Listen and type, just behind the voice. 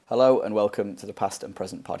Hello and welcome to the Past and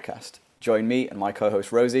Present podcast. Join me and my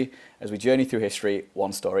co-host Rosie as we journey through history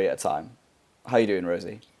one story at a time. How you doing,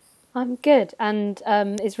 Rosie? I'm good, and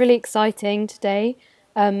it's really exciting today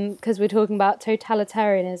because we're talking about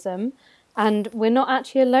totalitarianism, and we're not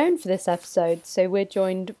actually alone for this episode. So we're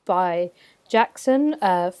joined by Jackson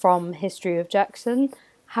from History of Jackson.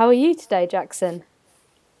 How are you today, Jackson?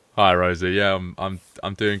 Hi Rosie, yeah,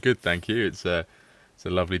 I'm doing good, thank you. It's a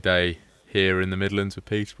lovely day here in the Midlands with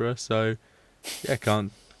Peterborough, so yeah,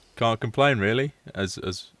 can't complain really, as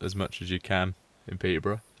much as you can in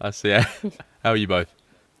Peterborough. That's yeah. How are you both?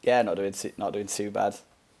 Yeah, not doing too bad.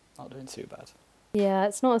 Not doing too bad. Yeah,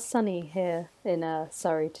 it's not as sunny here in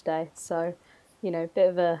Surrey today, so bit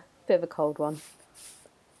of a cold one.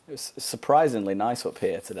 It was surprisingly nice up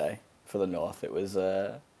here today for the north. It was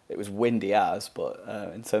windy as, but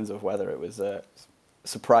in terms of weather, it was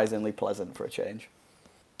surprisingly pleasant for a change.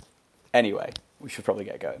 Anyway, we should probably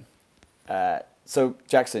get going. So,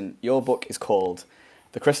 Jackson, your book is called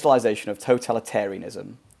The Crystallization of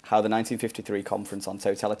Totalitarianism, How the 1953 Conference on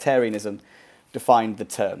Totalitarianism Defined the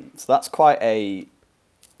Term. So that's quite a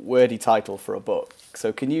wordy title for a book.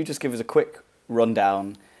 So can you just give us a quick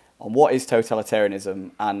rundown on what is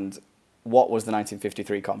totalitarianism and what was the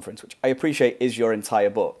 1953 conference, which I appreciate is your entire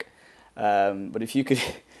book. But if you could,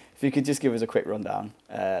 if you could just give us a quick rundown,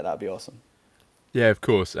 that'd be awesome. Yeah, of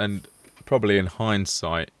course, and probably in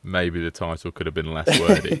hindsight, maybe the title could have been less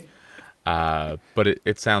wordy, but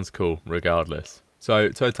it sounds cool regardless. So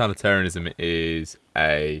totalitarianism is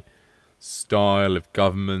a style of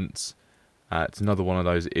government. It's another one of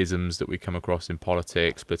those isms that we come across in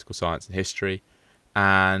politics, political science, and history.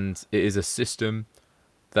 And it is a system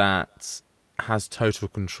that has total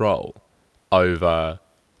control over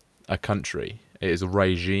a country. It is a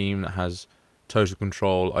regime that has total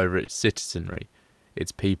control over its citizenry,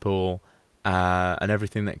 its people, and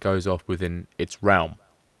everything that goes off within its realm.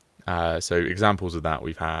 So examples of that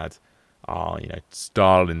we've had are,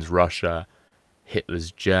 Stalin's Russia,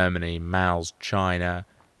 Hitler's Germany, Mao's China,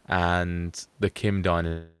 and the Kim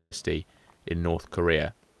dynasty in North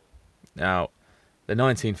Korea. Now, the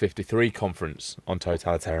 1953 conference on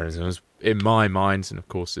totalitarianism, was, in my mind, and of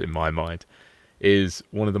course in my mind, is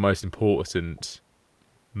one of the most important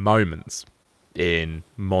moments in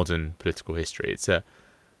modern political history. It's a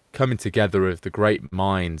coming together of the great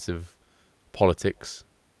minds of politics,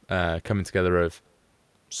 coming together of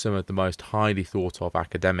some of the most highly thought of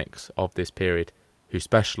academics of this period who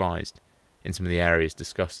specialised in some of the areas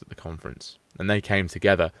discussed at the conference. And they came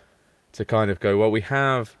together to kind of go, well, we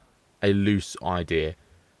have a loose idea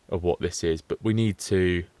of what this is, but we need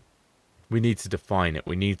to define it.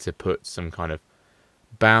 We need to put some kind of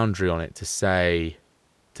boundary on it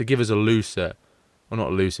to give us a looser, or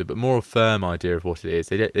not looser, but more firm idea of what it is.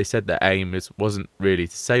 They said their aim wasn't really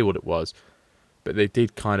to say what it was, but they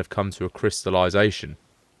did kind of come to a crystallization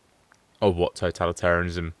of what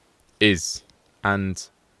totalitarianism is, and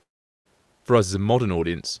for us as a modern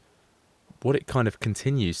audience, what it kind of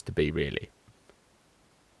continues to be, really.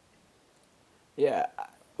 Yeah.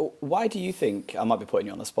 Why do you think, I might be putting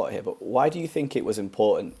you on the spot here, but why do you think it was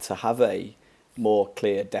important to have a more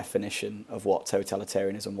clear definition of what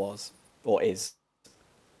totalitarianism was or is?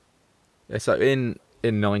 Yeah, so in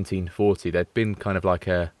 1940, there'd been kind of like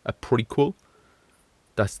a prequel.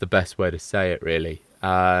 That's the best way to say it, really.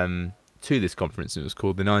 To this conference, it was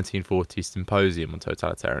called the 1940 Symposium on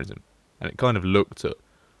Totalitarianism, and it kind of looked at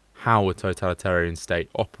how a totalitarian state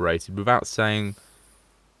operated without saying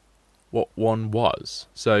what one was.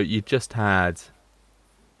 So you just had,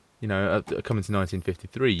 coming to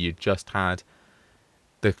 1953, you just had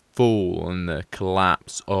the fall and the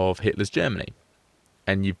collapse of Hitler's Germany,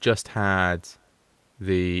 and you've just had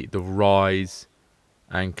the rise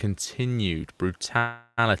and continued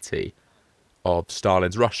brutality of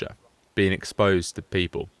Stalin's Russia being exposed to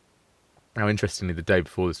people. Now, interestingly, the day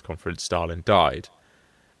before this conference, Stalin died,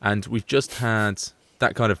 and we've just had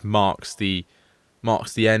that kind of marks the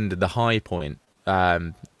end of the high point,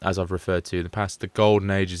 as I've referred to in the past, the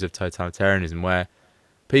golden ages of totalitarianism, where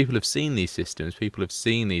people have seen these systems, people have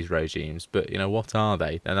seen these regimes, but what are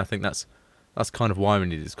they? And I think that's kind of why we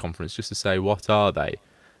need this conference, just to say what are they,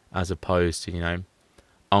 as opposed to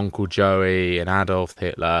Uncle Joey and Adolf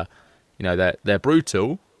Hitler. They're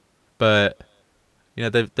brutal, but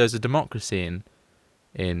there's a democracy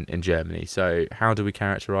in Germany. So how do we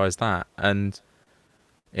characterize that? And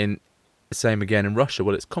in same again in Russia.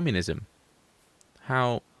 Well, it's communism.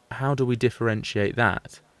 How do we differentiate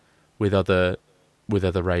that with other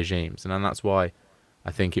regimes? And that's why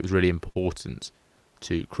I think it was really important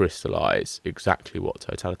to crystallize exactly what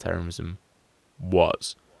totalitarianism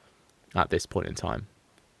was at this point in time.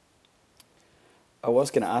 I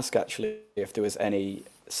was going to ask actually if there was any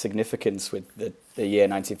significance with the year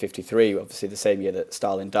 1953, obviously the same year that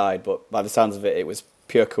Stalin died, but by the sounds of it, it was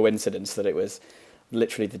pure coincidence that it was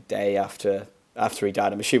literally the day after he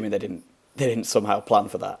died. I'm assuming they didn't somehow plan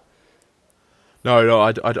for that. No, no,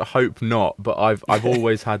 I'd hope not. But I've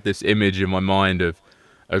always had this image in my mind of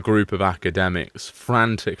a group of academics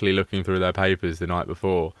frantically looking through their papers the night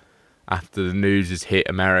before, after the news has hit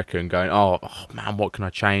America, and going, oh man, what can I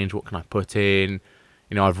change? What can I put in?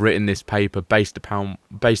 You know, I've written this paper based upon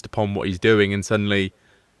what he's doing, and suddenly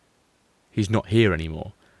he's not here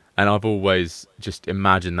anymore. And I've always just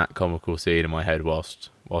imagined that comical scene in my head whilst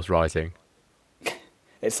writing.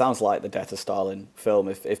 It sounds like the Death of Stalin film.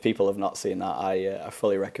 If people have not seen that, I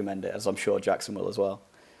fully recommend it, as I'm sure Jackson will as well.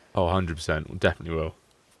 Oh, 100%, definitely will.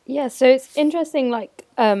 Yeah, so it's interesting, like,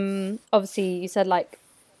 obviously you said, like,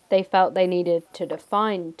 they felt they needed to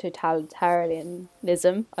define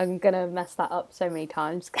totalitarianism. I'm going to mess that up so many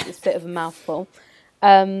times because it's a bit of a mouthful.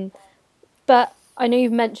 Um, but I know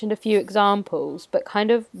you've mentioned a few examples, but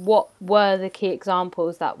kind of what were the key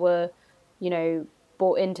examples that were, you know,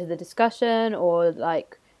 brought into the discussion, or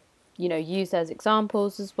like, you know, used as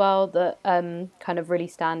examples as well, that kind of really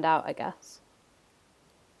stand out, I guess.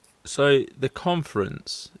 So the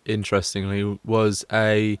conference, interestingly, was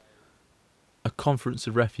a conference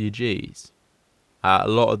of refugees. A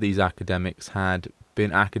lot of these academics had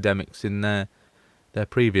been academics in their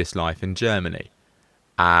previous life in Germany,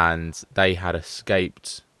 and they had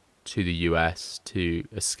escaped to the US to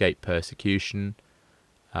escape persecution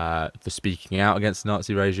for speaking out against the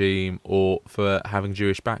Nazi regime or for having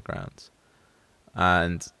Jewish backgrounds.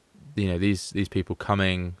 And you know, these people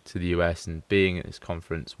coming to the US and being at this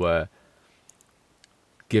conference were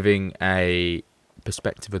giving a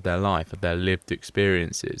perspective of their life, of their lived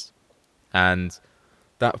experiences, and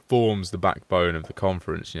that forms the backbone of the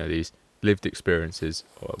conference. You know, these lived experiences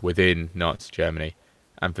within Nazi Germany,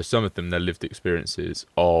 and for some of them, their lived experiences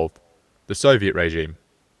of the Soviet regime.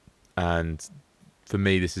 And for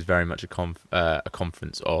me, this is very much a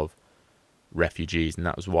conference of refugees, and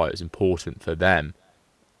that was why it was important for them,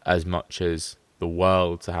 as much as the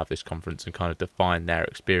world, to have this conference and kind of define their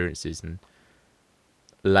experiences and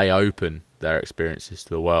lay open their experiences to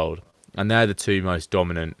the world. And they're the two most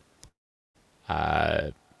dominant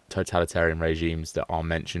totalitarian regimes that are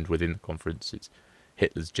mentioned within the conference. It's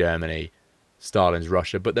Hitler's Germany, Stalin's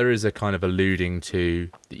Russia, but there is a kind of alluding to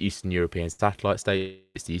the Eastern European satellite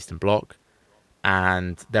states, the Eastern Bloc,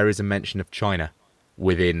 and there is a mention of China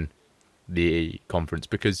within the conference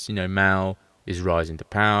because, you know, Mao is rising to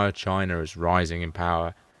power, China is rising in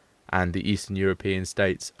power, and the Eastern European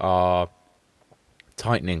states are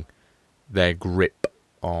tightening their grip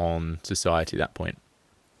on society at that point.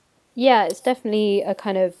 Yeah, it's definitely a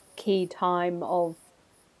kind of key time of,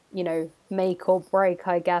 you know, make or break,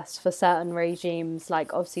 I guess, for certain regimes.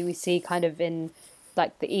 Like, obviously, we see kind of in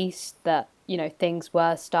like the East that, you know, things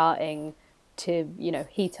were starting to, you know,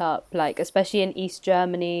 heat up, like, especially in East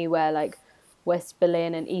Germany, where like West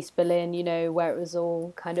Berlin and East Berlin, you know, where it was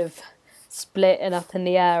all kind of split and up in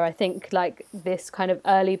the air. I think like this kind of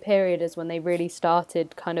early period is when they really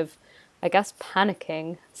started kind of, I guess,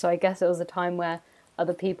 panicking. So I guess it was a time where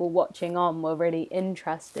other people watching on were really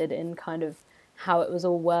interested in kind of how it was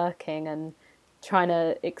all working and trying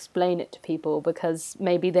to explain it to people, because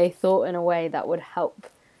maybe they thought in a way that would help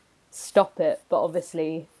stop it, but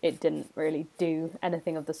obviously it didn't really do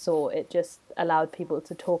anything of the sort. It just allowed people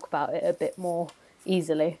to talk about it a bit more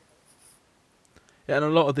easily. Yeah, and a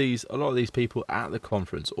lot of these people at the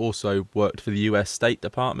conference also worked for the US State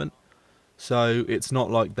Department. So it's not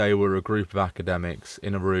like they were a group of academics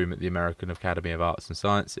in a room at the American Academy of Arts and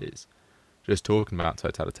Sciences just talking about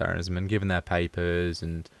totalitarianism and giving their papers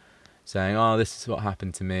and saying, oh, this is what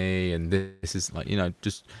happened to me, and this is, like, you know,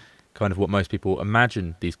 just kind of what most people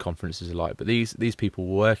imagine these conferences are like. But these people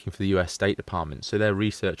were working for the US State Department, so their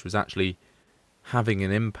research was actually having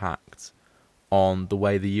an impact on the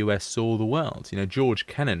way the US saw the world. You know, George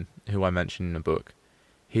Kennan, who I mentioned in the book,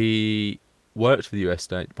 he worked for the US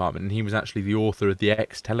State Department, and he was actually the author of the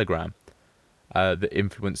X-Telegram that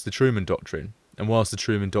influenced the Truman Doctrine. And whilst the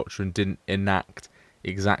Truman Doctrine didn't enact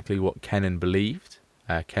exactly what Kennan believed,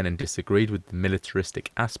 Kennan disagreed with the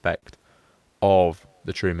militaristic aspect of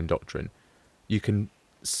the Truman Doctrine. You can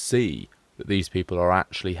see that these people are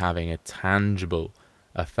actually having a tangible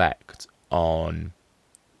effect on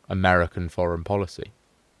American foreign policy.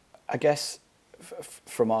 I guess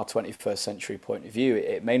from our 21st century point of view,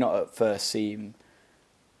 it may not at first seem,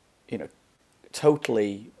 you know,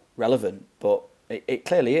 totally relevant, but it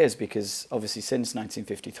clearly is, because obviously since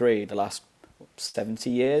 1953, the last 70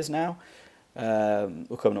 years now,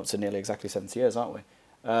 we're coming up to nearly exactly 70 years, aren't we?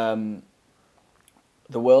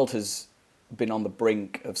 The world has been on the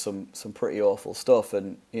brink of some pretty awful stuff,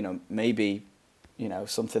 and maybe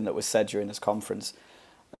something that was said during this conference,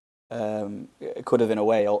 it could have in a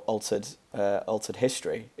way altered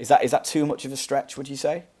history. Is that too much of a stretch, would you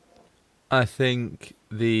say? I think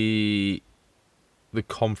the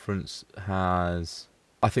conference has.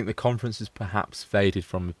 I think the conference has perhaps faded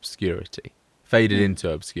Mm.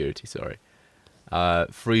 into obscurity. Sorry,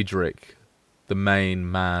 Friedrich, the main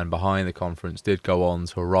man behind the conference, did go on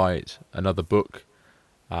to write another book,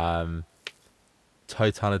 um,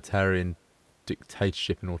 Totalitarian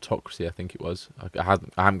Dictatorship and Autocracy, I think it was. I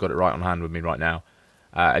haven't got it right on hand with me right now.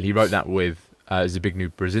 And he wrote that with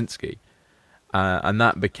Zbigniew Brzezinski. And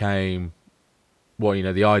that became, well,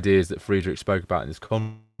 the ideas that Friedrich spoke about in this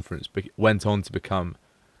conference went on to become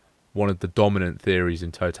one of the dominant theories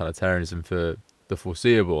in totalitarianism for the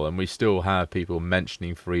foreseeable. And we still have people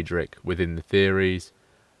mentioning Friedrich within the theories,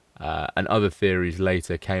 and other theories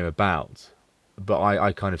later came about. But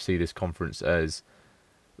I kind of see this conference as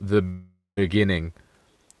the beginning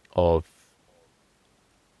of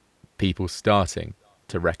people starting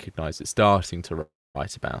to recognize it, starting to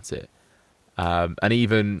write about it. And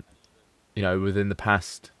even, within the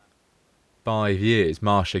past 5 years,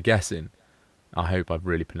 Marsha Gessin, I hope I've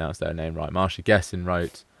really pronounced their name right, Marsha Gessin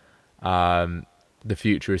wrote The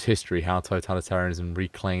Future is History, How Totalitarianism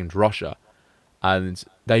Reclaimed Russia. And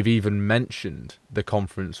they've even mentioned the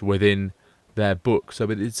conference within their book. So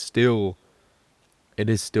it is still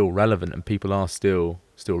relevant, and people are still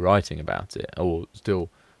writing about it, or still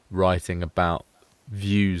writing about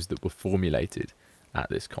views that were formulated at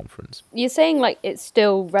this conference. You're saying like it's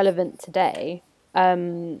still relevant today,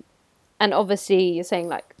 and obviously you're saying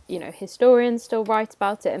like historians still write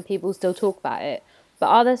about it and people still talk about it. But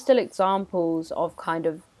are there still examples of kind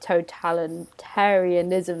of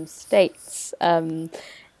totalitarianism states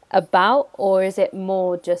about, or is it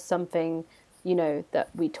more just something that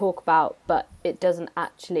we talk about, but it doesn't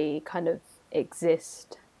actually kind of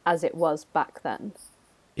exist as it was back then?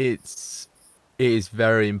 It's it is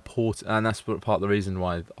very important, and that's part of the reason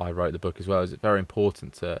why I wrote the book as well. Is it's very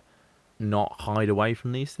important to not hide away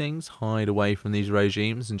from these things, hide away from these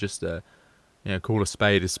regimes, and just call a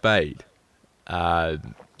spade a spade.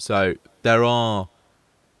 So there are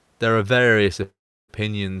various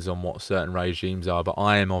opinions on what certain regimes are, but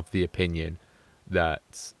I am of the opinion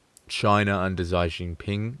that China under Xi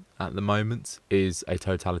Jinping at the moment is a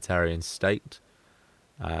totalitarian state.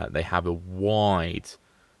 They have a wide-reaching,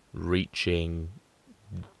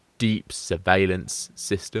 deep surveillance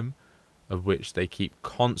system of which they keep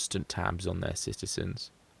constant tabs on their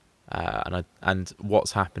citizens. And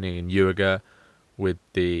what's happening in Uyghur with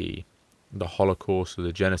the Holocaust or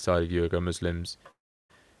the genocide of Uyghur Muslims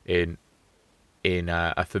in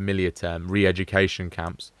a familiar term, re-education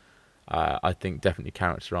camps, I think definitely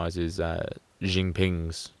characterizes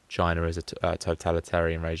Jinping's China as a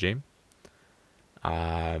totalitarian regime.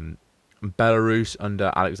 Belarus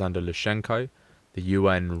under Alexander Lukashenko, the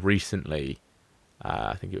UN recently,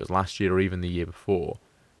 I think it was last year or even the year before,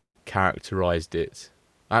 defined it,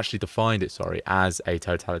 sorry, as a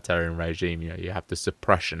totalitarian regime. You have the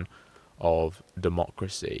suppression of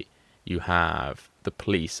democracy. You have the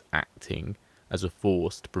police acting as a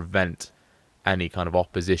force to prevent any kind of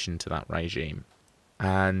opposition to that regime.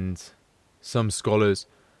 And some scholars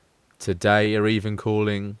today are even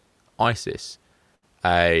calling ISIS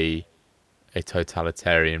a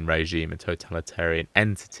totalitarian regime, a totalitarian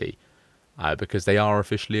entity, because they are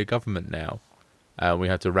officially a government now. We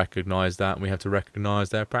have to recognise that, and we have to recognise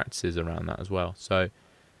their practices around that as well. So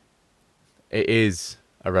it is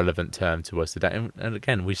a relevant term to us today. And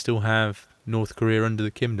again, we still have North Korea under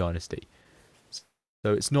the Kim dynasty.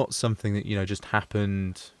 So it's not something that, just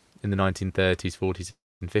happened in the 1930s, 40s,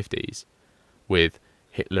 and 50s with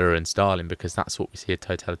Hitler and Stalin, because that's what we see a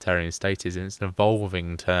totalitarian state is. And it's an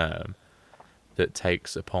evolving term that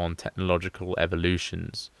takes upon technological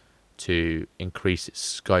evolutions to increase its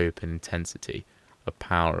scope and intensity of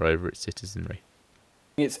power over its citizenry.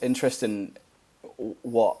 It's interesting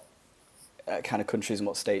what kind of countries and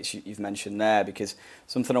what states you've mentioned there, because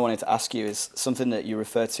something I wanted to ask you is something that you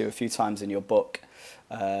refer to a few times in your book,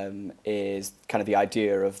 is kind of the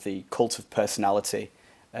idea of the cult of personality,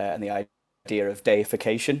 and the idea of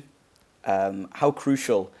deification. How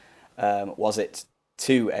crucial was it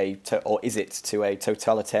or is it to a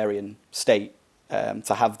totalitarian state,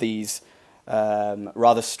 to have these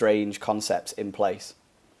rather strange concepts in place?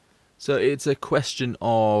 So it's a question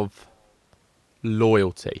of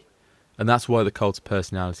loyalty. And that's why the cult of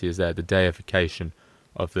personality is there. The deification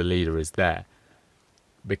of the leader is there.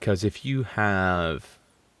 Because if you have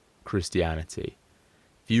Christianity,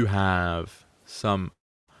 if you have some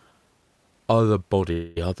other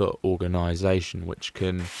body, other organization which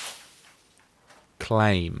can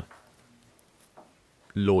claim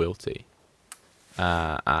loyalty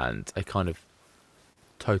and a kind of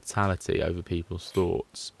totality over people's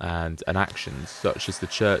thoughts and actions, such as the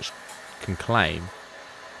church can claim,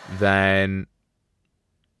 then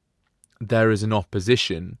there is an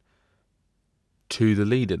opposition to the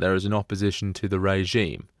leader, there is an opposition to the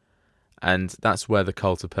regime. And that's where the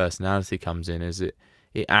cult of personality comes in, is it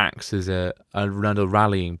acts as another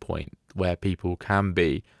rallying point where people can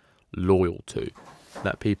be loyal to,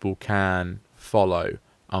 that people can follow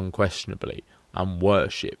unquestionably and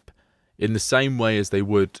worship in the same way as they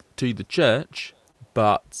would to the church,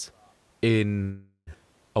 but in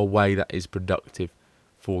a way that is productive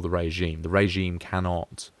for the regime. The regime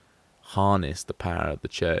cannot harness the power of the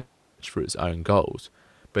church for its own goals,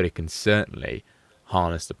 but it can certainly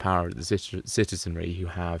harness the power of the citizenry who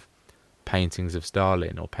have paintings of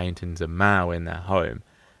Stalin or paintings of Mao in their home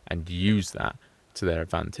and use that to their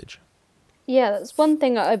advantage. Yeah, that's one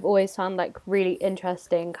thing that I've always found like really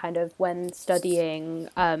interesting, kind of when studying,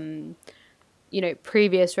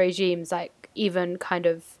 previous regimes, like even kind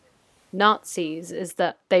of Nazis, is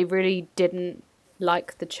that they really didn't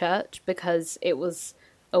like the church because it was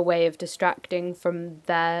a way of distracting from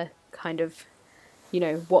their kind of,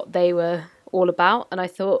 what they were all about. And I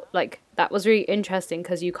thought like that was really interesting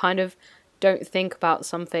because you kind of don't think about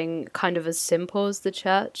something kind of as simple as the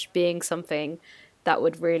church being something that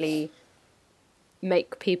would really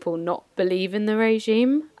make people not believe in the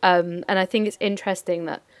regime. And I think it's interesting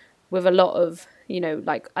that with a lot of,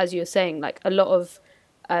 like as you're saying, like a lot of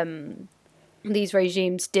these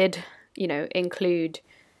regimes did, include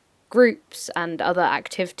groups and other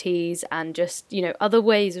activities and just, other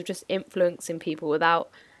ways of just influencing people without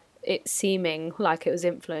it seeming like it was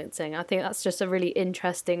influencing. I think that's just a really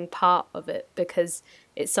interesting part of it because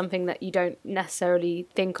it's something that you don't necessarily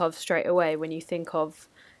think of straight away when you think of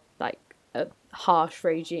like a harsh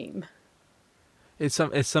regime. It's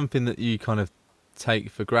something that you kind of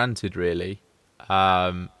take for granted, really,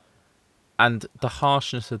 um, and the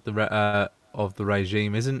harshness of the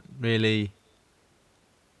regime isn't really.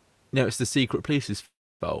 It's the secret police's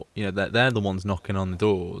fault. They're the ones knocking on the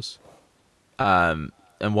doors.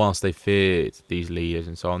 And whilst they feared these leaders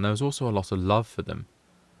and so on, there was also a lot of love for them.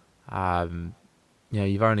 Um,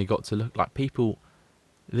 you've only got to look, like, people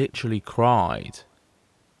literally cried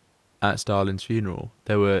at Stalin's funeral.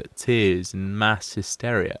 There were tears and mass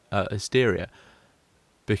hysteria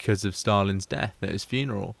because of Stalin's death at his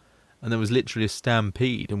funeral, and there was literally a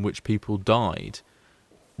stampede in which people died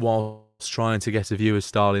whilst trying to get a view of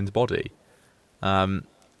Stalin's body.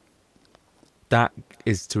 That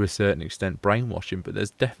is to a certain extent brainwashing, but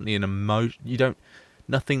there's definitely an emotion.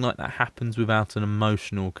 Nothing like that happens without an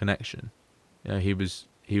emotional connection. He was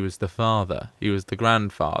the father, he was the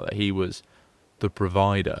grandfather, he was the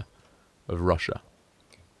provider of Russia.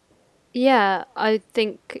 Yeah, I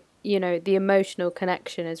think, the emotional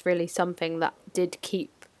connection is really something that did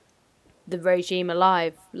keep the regime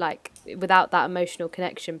alive. Like, without that emotional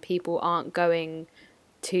connection, people aren't going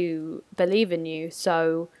to believe in you.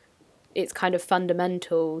 So it's kind of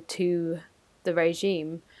fundamental to the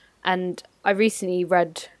regime. And I recently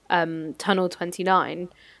read Tunnel 29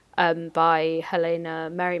 by Helena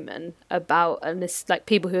Merriman about like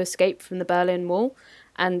people who escaped from the Berlin Wall.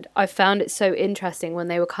 And I found it so interesting when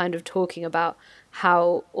they were kind of talking about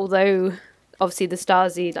how, although obviously the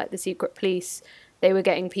Stasi, like the secret police, they were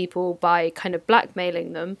getting people by kind of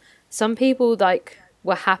blackmailing them, some people like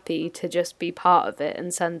were happy to just be part of it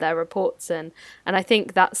and send their reports in. And I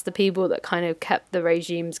think that's the people that kind of kept the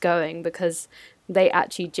regimes going because they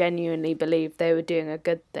actually genuinely believed they were doing a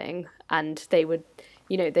good thing, and they would,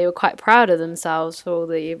 they were quite proud of themselves for all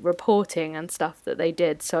the reporting and stuff that they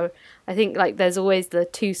did. So I think like there's always the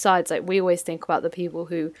two sides. Like we always think about the people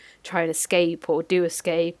who try and escape or do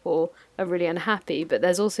escape or are really unhappy, but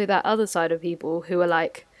there's also that other side of people who are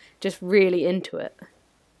like just really into it.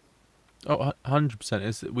 Oh,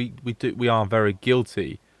 100%. We are very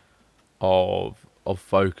guilty of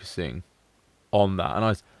focusing on that,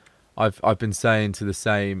 and I've been saying to the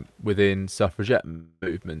same within suffragette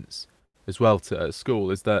movements as well at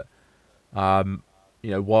school, is that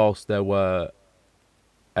whilst there were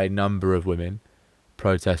a number of women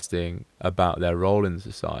protesting about their role in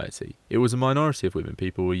society, it was a minority of women.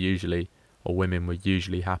 Women were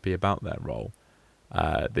usually happy about their role.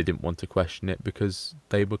 They didn't want to question it because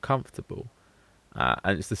they were comfortable.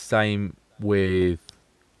 And it's the same with,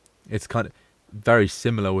 it's kind of very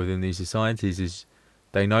similar within these societies, is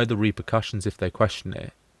They know the repercussions if they question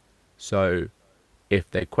it. So if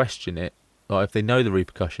they question it, or if they know the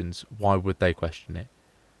repercussions, why would they question it?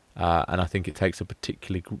 And I think it takes a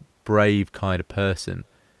particularly brave kind of person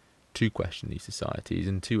to question these societies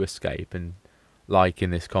and to escape, and like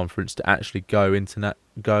in this conference, to actually go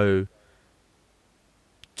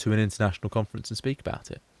to an international conference and speak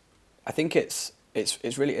about it. I think it's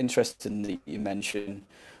really interesting that you mention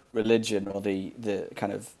religion, or the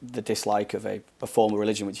kind of the dislike of a form of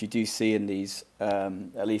religion, which you do see in these,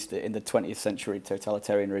 at least in the 20th century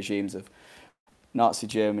totalitarian regimes of Nazi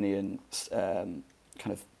Germany and kind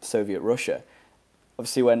of Soviet Russia.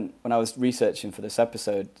 Obviously, when I was researching for this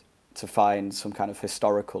episode to find some kind of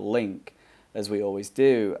historical link, as we always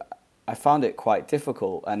do, I found it quite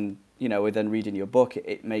difficult. And with then reading your book,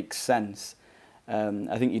 it makes sense.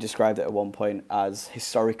 I think you described it at one point as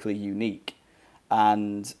historically unique.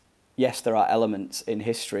 And yes, there are elements in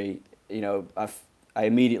history. I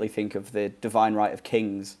immediately think of the divine right of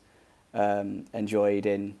kings, enjoyed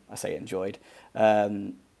in, I say enjoyed,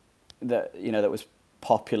 that was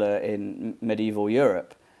popular in medieval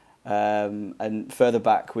Europe, and further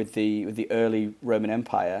back with the early Roman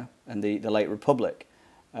Empire and the late Republic.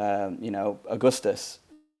 Augustus,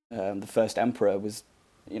 the first emperor, was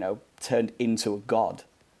turned into a god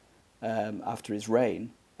after his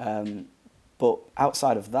reign. But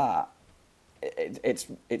outside of that,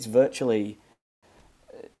 it's virtually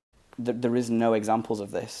there is no examples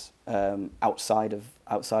of this outside of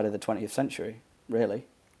the 20th century, really.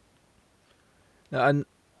 And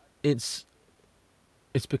it's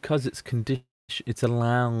because it's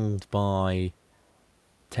allowed by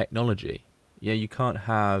technology. You can't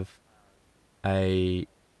have a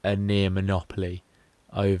near monopoly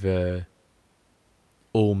over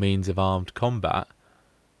all means of armed combat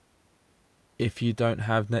if you don't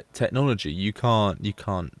have technology. You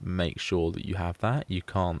can't make sure that you have that. You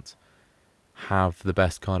can't have the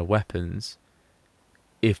best kind of weapons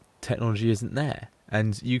if technology isn't there,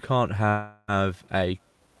 and you can't have a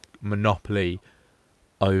monopoly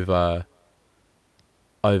over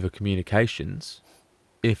communications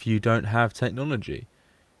if you don't have technology.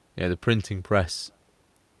 The printing press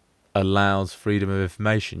allows freedom of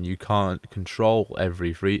information. You can't control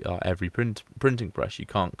every printing press. You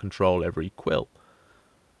can't control every quill.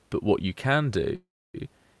 But what you can do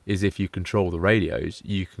is, if you control the radios,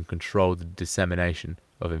 you can control the dissemination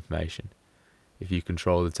of information. If you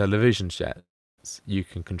control the television sets, you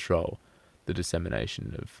can control the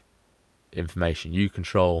dissemination of information. You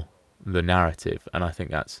control the narrative, and I think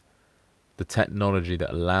that's the technology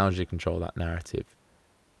that allows you to control that narrative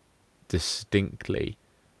distinctly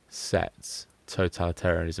sets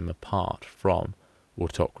totalitarianism apart from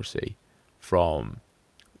autocracy, from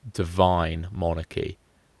divine monarchy,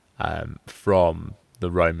 from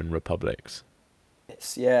the Roman republics.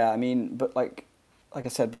 I mean, but like I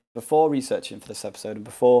said, before researching for this episode and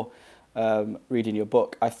before reading your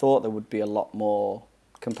book, I thought there would be a lot more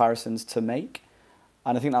comparisons to make,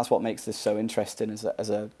 and I think that's what makes this so interesting as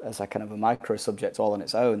a kind of a micro subject all on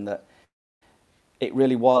its own. That it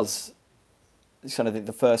really was kind of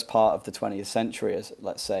the first part of the 20th century, as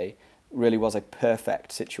let's say, really was a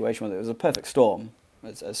perfect situation. It was a perfect storm,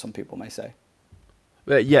 as some people may say.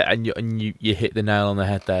 But yeah, and you hit the nail on the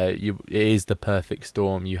head there. It is the perfect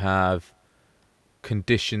storm. You have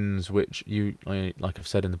conditions which like I've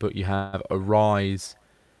said in the book, you have a rise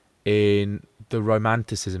in the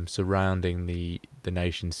romanticism surrounding the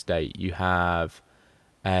nation state. You have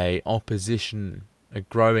a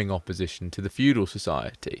growing opposition to the feudal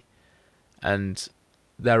society, and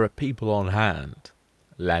there are people on hand,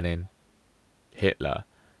 Lenin, Hitler,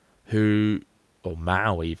 or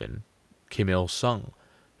Mao even, Kim Il Sung,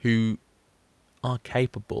 who are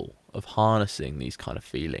capable of harnessing these kind of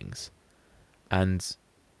feelings and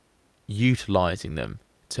utilizing them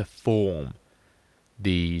to form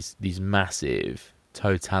these massive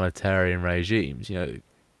totalitarian regimes.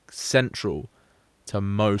 Central to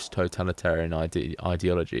most totalitarian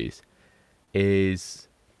ideologies is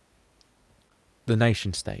the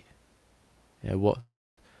nation state. What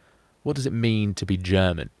does it mean to be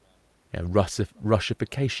German?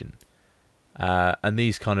 Russification, and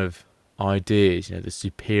these kind of ideas. The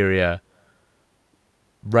superior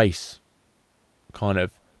race kind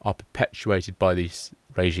of are perpetuated by these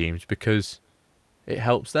regimes because it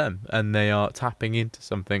helps them, and they are tapping into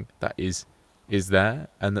something that is there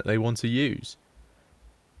and that they want to use.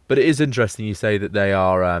 But it is interesting you say that they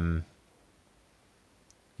are,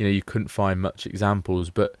 you couldn't find much examples,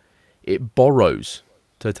 but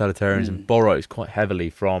totalitarianism borrows quite heavily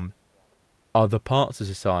from other parts of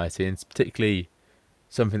society, and it's particularly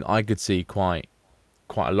something that I could see quite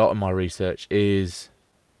a lot in my research is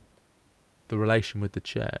the relation with the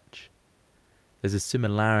church. There's a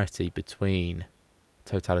similarity between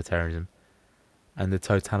totalitarianism and the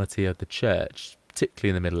totality of the church, particularly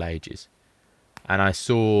in the Middle Ages. And I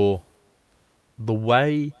saw the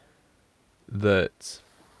way that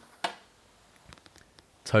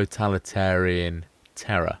totalitarian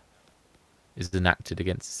terror is enacted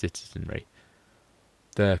against the citizenry,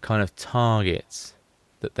 the kind of targets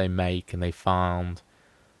that they make and they found,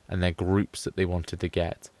 and their groups that they wanted to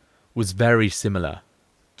get, was very similar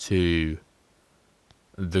to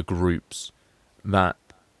the groups that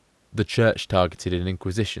the church targeted in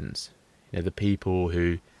inquisitions. You know, the people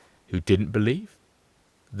who didn't believe,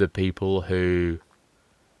 the people who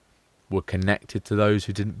were connected to those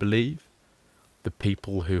who didn't believe, the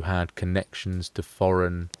people who had connections to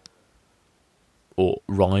foreign or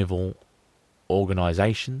rival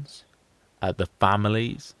organisations, the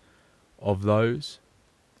families of those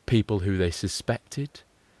people who they suspected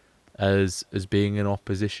as being in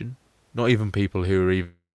opposition. Not even people who were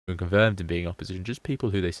even confirmed in being opposition, just people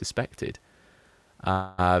who they suspected.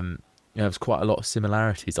 There was quite a lot of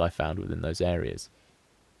similarities I found within those areas.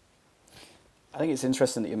 I think it's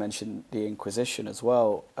interesting that you mentioned the Inquisition as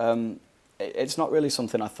well. It's not really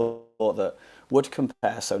something I thought that would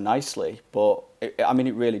compare so nicely, but I mean,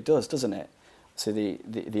 it really does, doesn't it? So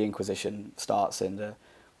the Inquisition starts in the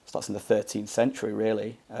 13th century,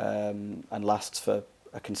 really, and lasts for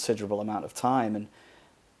a considerable amount of time. And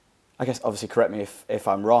I guess, obviously, correct me if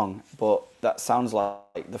I'm wrong, but that sounds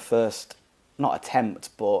like the first, not attempt,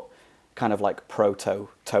 but kind of like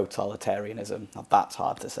proto-totalitarianism. Now, that's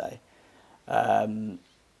hard to say. A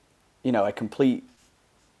complete,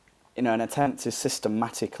 an attempt to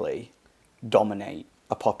systematically dominate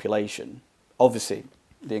a population. Obviously,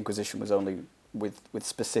 the Inquisition was only with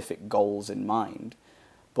specific goals in mind,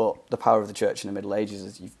 but the power of the church in the Middle Ages,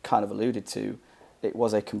 as you've kind of alluded to, it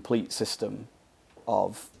was a complete system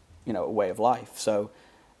of, a way of life. So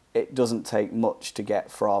it doesn't take much to get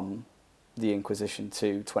from the Inquisition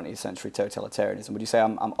to 20th century totalitarianism. Would you say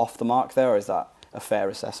I'm off the mark there, or is that a fair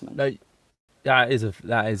assessment? No, that is a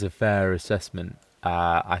fair assessment.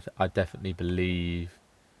 I definitely believe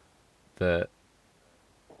that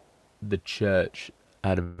the church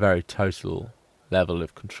had a very total level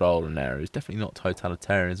of control in there. It's definitely not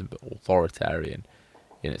totalitarianism, but authoritarian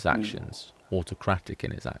in its actions, autocratic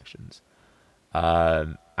in its actions.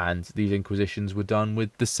 And these inquisitions were done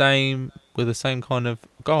with the same kind of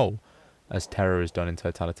goal as terror is done in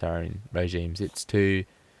totalitarian regimes. It's to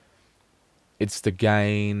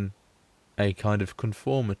gain a kind of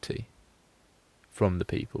conformity from the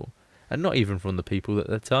people, and not even from the people that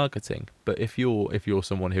they're targeting. But if you're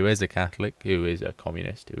someone who is a Catholic, who is a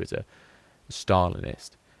communist, who is a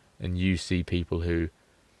Stalinist, and you see people who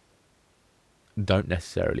don't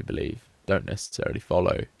necessarily believe, don't necessarily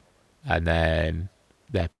follow, and then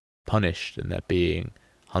they're punished and they're being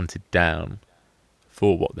hunted down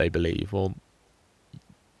for what they believe, well,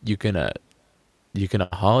 you're gonna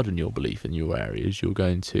harden your belief in your areas. You're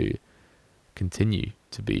going to continue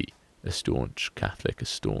to be a staunch Catholic, a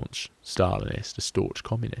staunch Stalinist, a staunch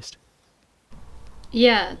communist.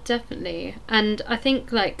 Yeah, definitely. And I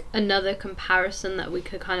think like another comparison that we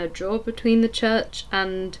could kind of draw between the church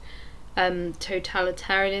and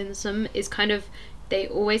totalitarianism is kind of, they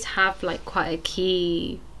always have like quite a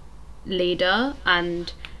key leader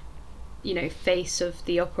and face of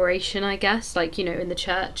the operation, I guess. Like, in the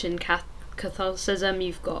church, in Catholicism,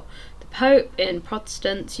 you've got the Pope. In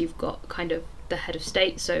Protestants, you've got kind of the head of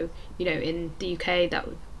state. So in the UK, that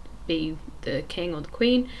would be the king or the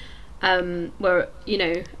queen. Where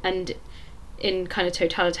and in kind of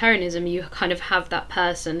totalitarianism, you kind of have that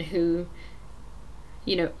person who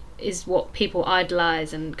is what people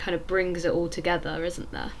idolize and kind of brings it all together,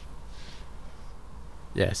 isn't there?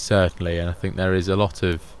 Yeah, certainly, and I think there's a lot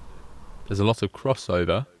of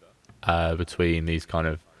crossover between these kind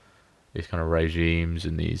of regimes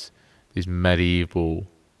and these medieval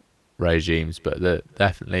regimes, but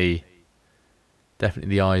definitely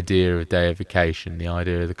the idea of deification, the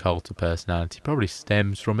idea of the cult of personality probably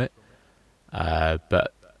stems from it,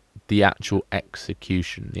 but the actual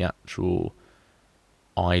execution, the actual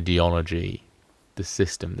ideology, the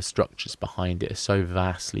system, the structures behind it are so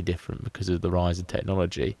vastly different because of the rise of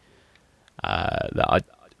technology, that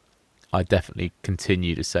I definitely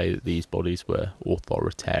continue to say that these bodies were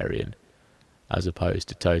authoritarian as opposed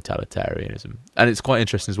to totalitarianism. And it's quite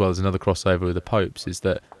interesting as well, there's another crossover with the popes, is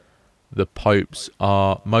that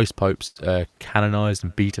most popes are canonized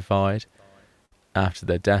and beatified. After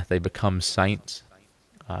their death, they become saints,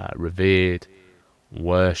 revered,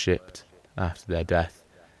 worshipped after their death.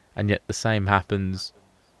 And yet the same happens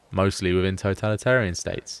mostly within totalitarian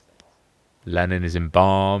states. Lenin is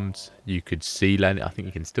embalmed. You could see Lenin. I think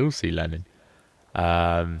you can still see Lenin.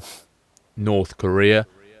 North Korea,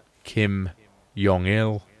 Kim Jong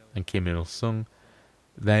Il and Kim Il Sung,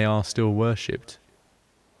 they are still worshipped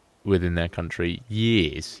within their country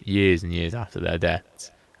years and years after their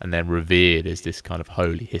deaths, and they're revered as this kind of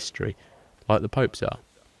holy history, like the popes are.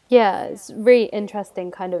 Yeah, it's really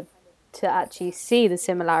interesting kind of to actually see the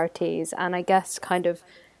similarities, and I guess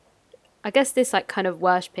this like kind of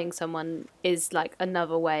worshipping someone is like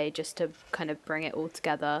another way just to kind of bring it all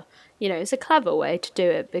together. You know, it's a clever way to do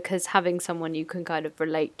it because having someone you can kind of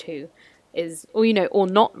relate to is, or you know, or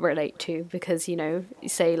not relate to, because you know,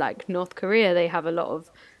 say like North Korea, they have a lot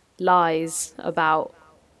of lies about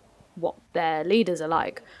what their leaders are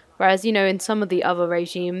like. Whereas, you know, in some of the other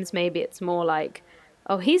regimes, maybe it's more like,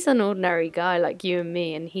 oh, he's an ordinary guy like you and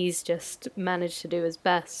me, and he's just managed to do his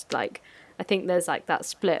best. Like, I think there's like that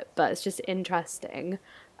split, but it's just interesting.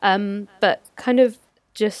 But kind of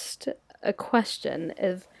just a question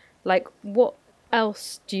of like, what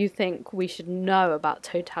else do you think we should know about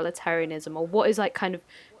totalitarianism, or what is like kind of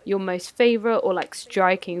your most favorite or like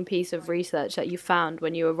striking piece of research that you found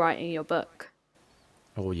when you were writing your book?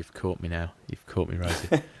 Oh, you've caught me now. You've caught me,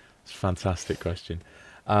 Rosie. It's a fantastic question.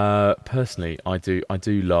 Personally, I do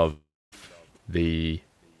love the.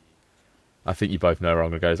 I think you both know where I'm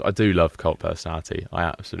going to go. I do love cult personality. I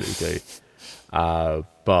absolutely do.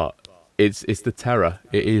 But it's the terror.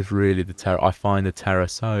 It is really the terror. I find the terror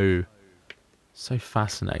so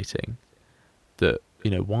fascinating. That, you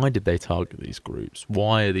know, why did they target these groups?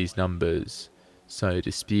 Why are these numbers so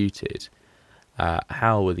disputed?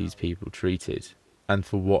 How were these people treated, and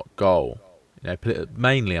for what goal? You know,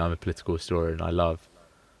 mainly I'm a political historian. I love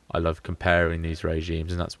comparing these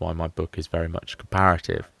regimes, and that's why my book is very much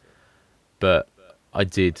comparative. But I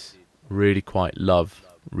did really quite love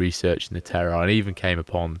researching the terror. I even came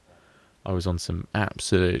upon. I was on some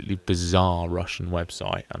absolutely bizarre Russian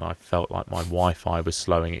website, and I felt like my Wi-Fi was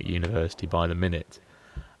slowing at university by the minute.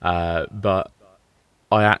 But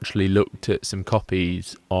I actually looked at some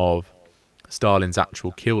copies of Stalin's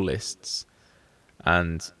actual kill lists,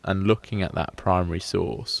 and looking at that primary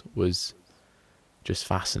source was just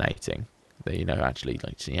fascinating. That, you know, actually,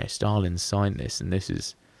 like, you know, Stalin signed this, and this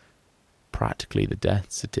is practically the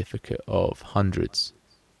death certificate of hundreds,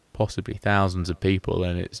 possibly thousands of people,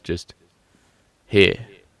 and it's just here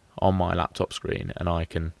on my laptop screen, and I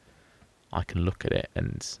can look at it,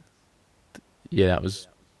 and yeah,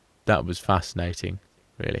 that was fascinating,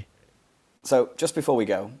 really. So, just before we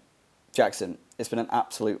go, Jackson, it's been an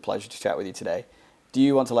absolute pleasure to chat with you today. Do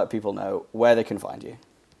you want to let people know where they can find you?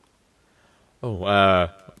 Oh,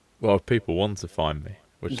 well, if people want to find me,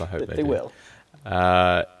 which I hope they They do, will.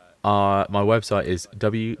 uh, my website is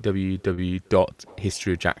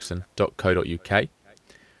www.historyofjackson.co.uk.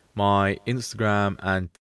 My Instagram and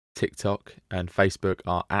TikTok and Facebook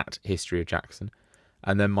are at History of Jackson.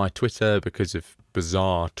 And then my Twitter, because of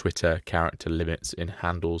bizarre Twitter character limits in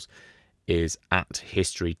handles, is at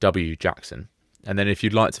History W Jackson. And then if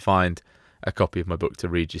you'd like to find a copy of my book to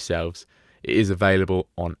read yourselves, it is available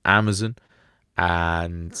on Amazon,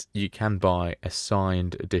 and you can buy a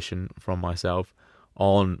signed edition from myself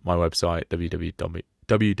on my website,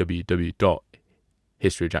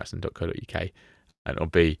 www.historyofjackson.co.uk, and it'll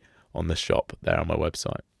be on the shop there on my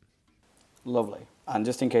website. Lovely. And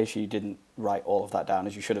just in case you didn't write all of that down,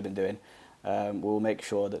 as you should have been doing, we'll make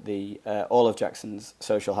sure that the all of Jackson's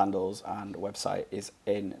social handles and website is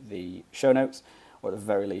in the show notes, or at the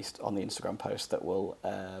very least on the Instagram post that will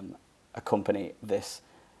accompany this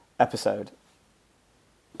episode.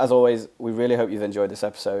 As always, we really hope you've enjoyed this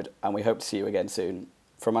episode, and we hope to see you again soon.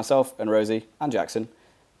 From myself and Rosie and Jackson,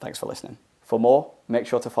 thanks for listening. For more, make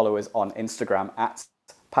sure to follow us on Instagram at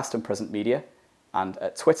Past and Present Media, and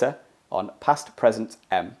at Twitter on Past Present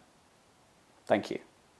M. Thank you.